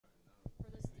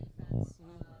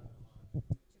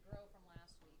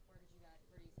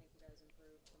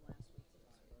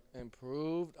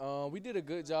improved. We did a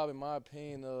good job, in my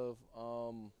opinion, of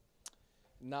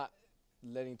not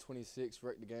letting 26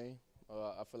 wreck the game.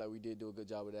 I feel like we did do a good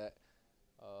job of that.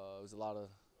 It was a lot of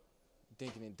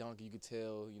dinking and dunking. You could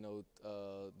tell,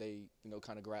 they,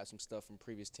 kind of grabbed some stuff from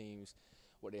previous teams,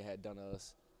 what they had done to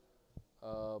us.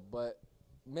 But,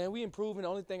 man, we improving. The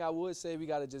only thing I would say, we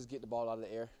got to just get the ball out of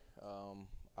the air.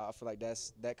 I feel like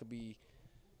that could be –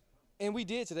 and we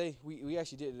did today. We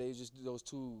actually did today. It was just those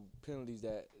two penalties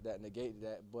that negated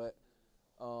that. But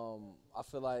I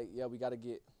feel like, we got to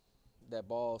get that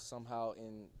ball somehow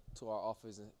into our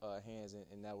offensive hands,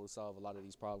 and that will solve a lot of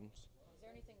these problems. Is there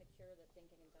anything to cure the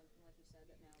thinking and dunking, like you said,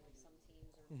 that now like some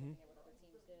teams are looking at what other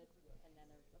teams did, and then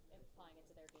they're applying it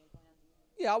to their game plan?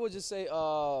 Yeah, I would just say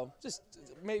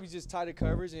maybe just tighter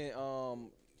coverage, and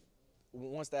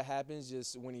once that happens,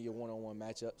 just winning your one-on-one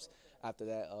matchups. After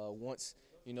that, once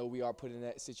we are put in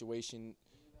that situation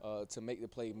to make the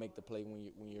play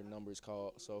when your number is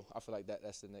called. So I feel like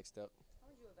that's the next step. How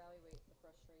would you evaluate the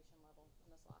frustration level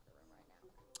in this locker room right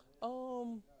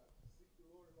now?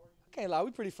 I can't lie,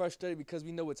 we're pretty frustrated because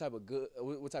we know what type of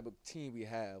team we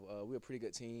have. We're a pretty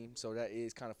good team, so that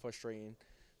is kind of frustrating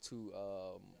to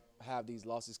have these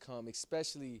losses come,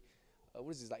 especially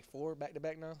what is this, like 4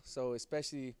 back-to-back now? So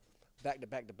especially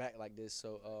back-to-back like this.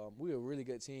 So we're a really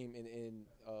good team, and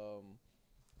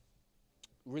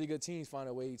really good teams find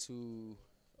a way to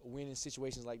win in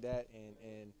situations like that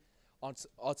and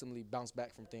ultimately bounce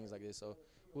back from things like this. So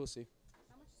we'll see.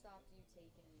 How much stock do you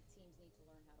take in teams need to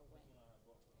learn how to win?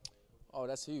 Oh,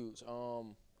 that's huge.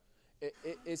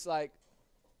 It's like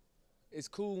it's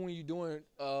cool when you're doing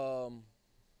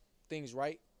things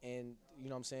right, and you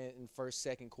know what I'm saying, in first,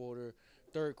 second quarter,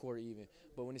 third quarter even.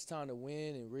 But when it's time to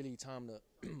win and really time to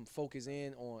focus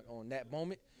in on that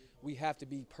moment, we have to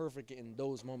be perfect in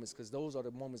those moments, because those are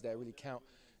the moments that really count.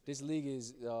 This league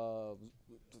is the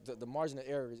margin of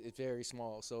error is very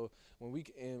small. So when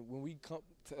we come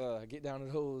to, get down to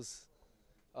those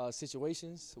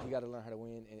situations, we got to learn how to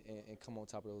win and come on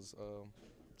top of those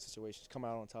situations, come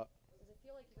out on top. Does it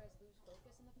feel like you guys lose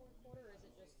focus in the fourth quarter, or is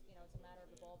it just it's a matter of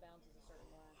the ball bounces a certain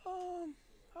way?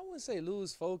 I wouldn't say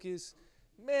lose focus.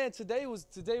 Man, today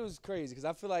was crazy because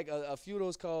I feel like a few of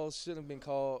those calls shouldn't have been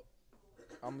called.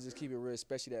 I'm gonna just keep it real,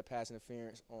 especially that pass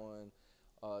interference on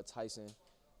Tyson.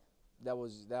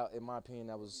 That in my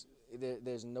opinion,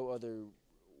 there's no other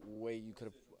way you could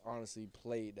have honestly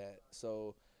played that.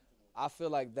 So I feel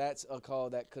like that's a call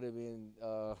that could have been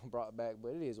brought back, but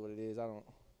it is what it is. I don't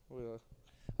ref.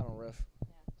 Yeah.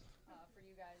 For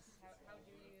you guys, how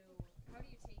do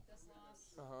you take this loss?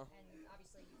 And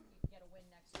obviously you get a win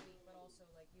next week, but also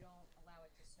like you don't allow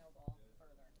it to snowball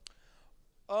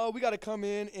further. We got to come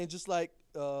in and just like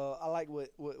I like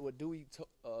what Dewey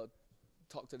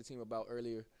talked to the team about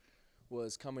earlier,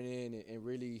 was coming in and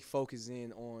really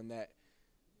focusing on that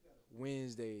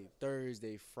Wednesday,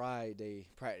 Thursday, Friday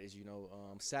practice.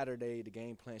 Saturday the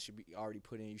game plan should be already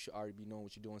put in. You should already be knowing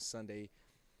what you're doing. Sunday,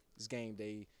 it's game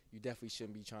day. You definitely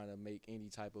shouldn't be trying to make any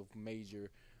type of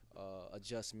major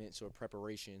adjustments or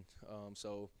preparation.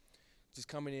 So just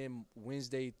coming in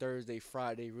Wednesday, Thursday,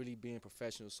 Friday, really being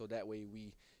professional, so that way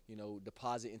we,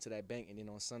 deposit into that bank, and then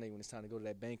on Sunday when it's time to go to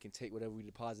that bank and take whatever we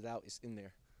deposit out, it's in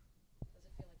there. Does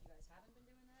it feel like you guys haven't been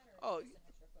doing that, or is it just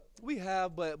an extra focus? We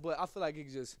have, but I feel like it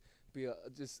could just be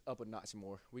just up a notch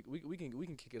more. We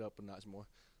can kick it up a notch more.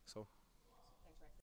 So.